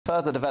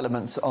Further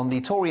developments on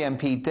the Tory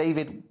MP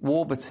David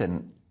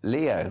Warburton.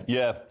 Leo.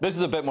 Yeah, this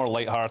is a bit more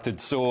light-hearted.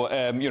 So,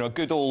 you know,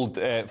 good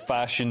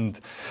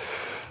old-fashioned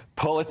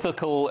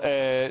political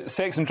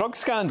sex and drug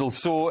scandal.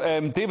 So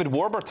David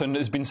Warburton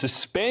has been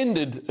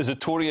suspended as a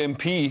Tory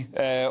MP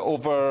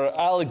over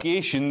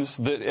allegations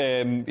that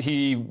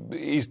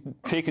he's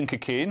taken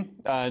cocaine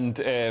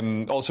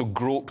and also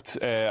groped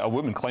a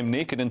woman, climbed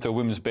naked into a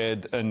woman's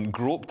bed and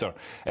groped her.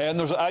 And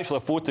there's actually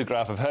a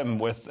photograph of him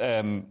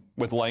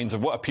with lines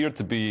of what appeared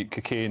to be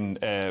cocaine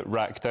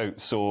racked out.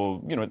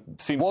 So, you know, it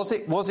seemed... Was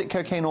it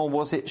cocaine or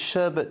was it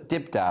sherbet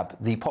dib dab,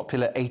 the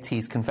popular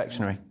 80s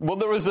confectionery? Well,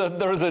 there was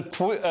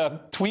a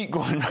tweet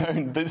going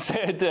around that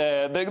said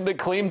that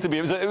claimed to be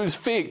it was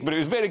fake, but it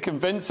was very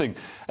convincing.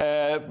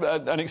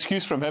 An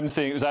excuse from him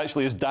saying it was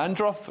actually his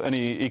dandruff, and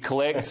he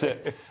collects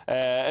it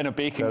in a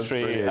baking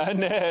tray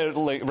and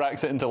like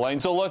racks it into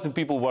lines. So lots of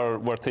people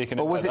were taking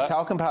it. Or was it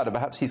talcum powder?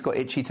 Perhaps he's got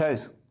itchy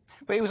toes.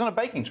 But it was on a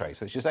baking tray,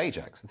 so it's just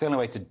Ajax. It's the only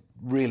way to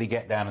really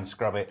get down and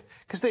scrub it.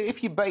 Because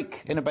if you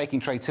bake in a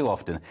baking tray too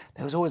often,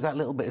 there was always that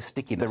little bit of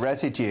stickiness. The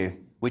residue.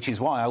 Which is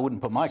why I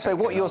wouldn't put my... So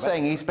what you're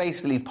saying is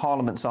basically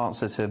Parliament's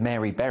answer to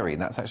Mary Berry,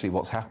 and that's actually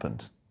what's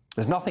happened.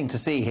 There's nothing to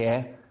see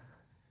here.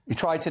 You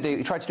tried to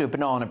do a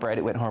banana bread,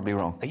 it went horribly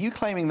wrong. Are you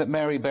claiming that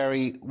Mary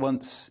Berry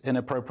once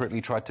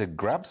inappropriately tried to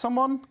grab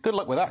someone? Good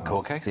luck with that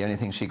court case. The only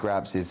thing she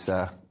grabs is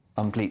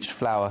unbleached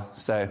flour,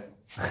 so...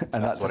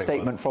 And that's a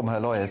statement from her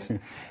lawyers.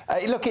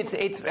 Look,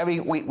 I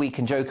mean, we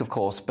can joke, of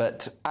course,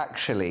 but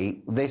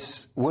actually,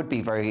 this would be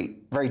very,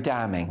 very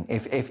damning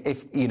if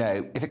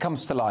it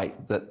comes to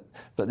light that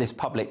this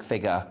public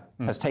figure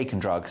has taken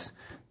drugs.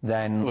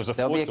 Then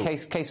there'll be a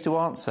case to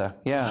answer.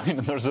 Yeah,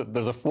 there's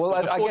a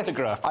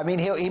photograph. I mean,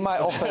 he might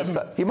offer.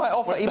 Do you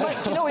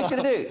know what he's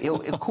going to do? He'll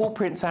call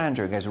Prince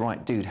Andrew and goes,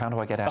 "Right, dude, how do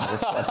I get out of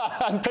this bed?"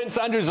 And Prince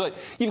Andrew's like,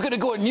 "You've got to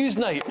go on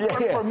Newsnight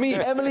for me."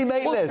 Emily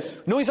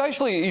Maitlis. Well,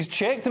 no, he's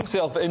checked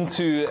himself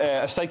into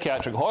a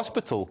psychiatric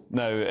hospital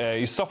now.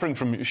 He's suffering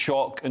from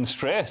shock and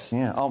stress.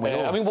 Yeah, aren't we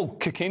all? I mean, well,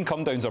 cocaine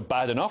come-downs are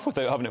bad enough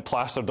without having it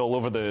plastered all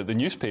over the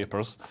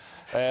newspapers.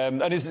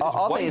 And his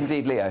are they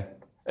indeed, Leo?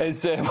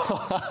 Listen,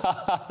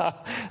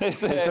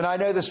 I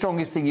know the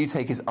strongest thing you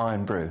take is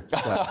iron brew. So.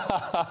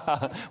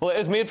 Well, it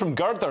is made from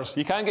girders.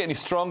 You can't get any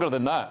stronger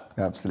than that.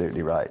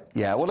 Absolutely right.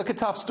 Yeah, well, look, a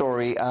tough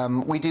story.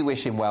 We do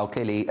wish him well.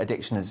 Clearly,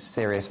 addiction is a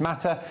serious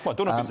matter. Well, I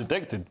don't know if he's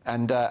addicted.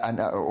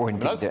 Or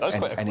indeed, that's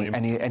quite a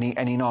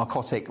any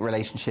narcotic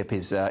relationship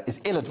is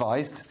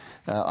ill-advised,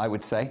 I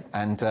would say.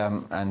 And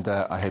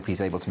I hope he's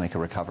able to make a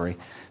recovery.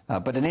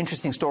 But an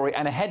interesting story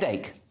and a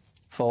headache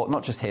for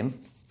not just him,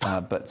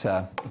 but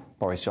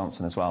Boris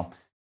Johnson as well.